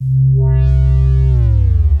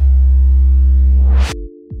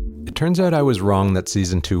turns out I was wrong that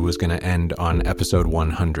season 2 was going to end on episode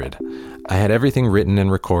 100. I had everything written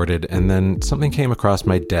and recorded, and then something came across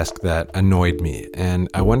my desk that annoyed me, and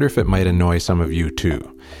I wonder if it might annoy some of you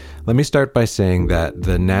too. Let me start by saying that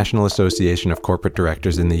the National Association of Corporate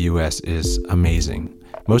Directors in the US is amazing.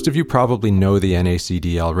 Most of you probably know the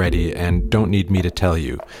NACD already and don't need me to tell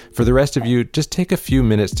you. For the rest of you, just take a few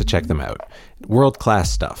minutes to check them out. World-class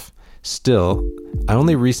stuff. Still, I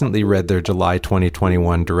only recently read their July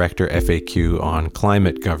 2021 Director FAQ on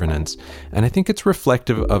climate governance, and I think it's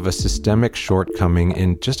reflective of a systemic shortcoming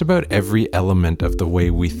in just about every element of the way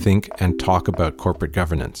we think and talk about corporate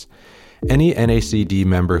governance. Any NACD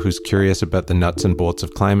member who's curious about the nuts and bolts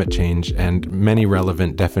of climate change and many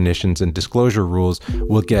relevant definitions and disclosure rules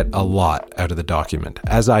will get a lot out of the document,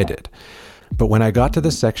 as I did. But when I got to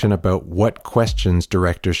the section about what questions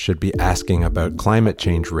directors should be asking about climate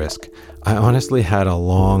change risk, I honestly had a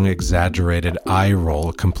long, exaggerated eye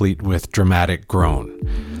roll complete with dramatic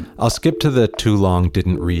groan. I'll skip to the too long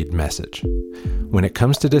didn't read message. When it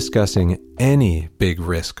comes to discussing any big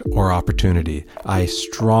risk or opportunity, I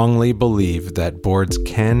strongly believe that boards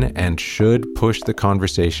can and should push the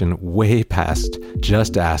conversation way past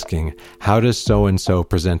just asking, how does so-and-so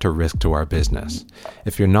present a risk to our business?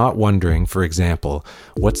 If you're not wondering, for example,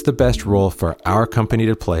 what's the best role for our company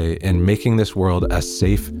to play in making this world a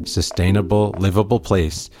safe, sustainable, livable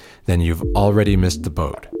place, then you've already missed the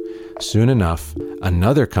boat. Soon enough,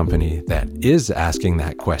 another company that is asking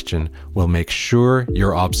that question will make sure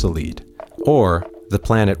you're obsolete, or the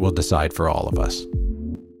planet will decide for all of us.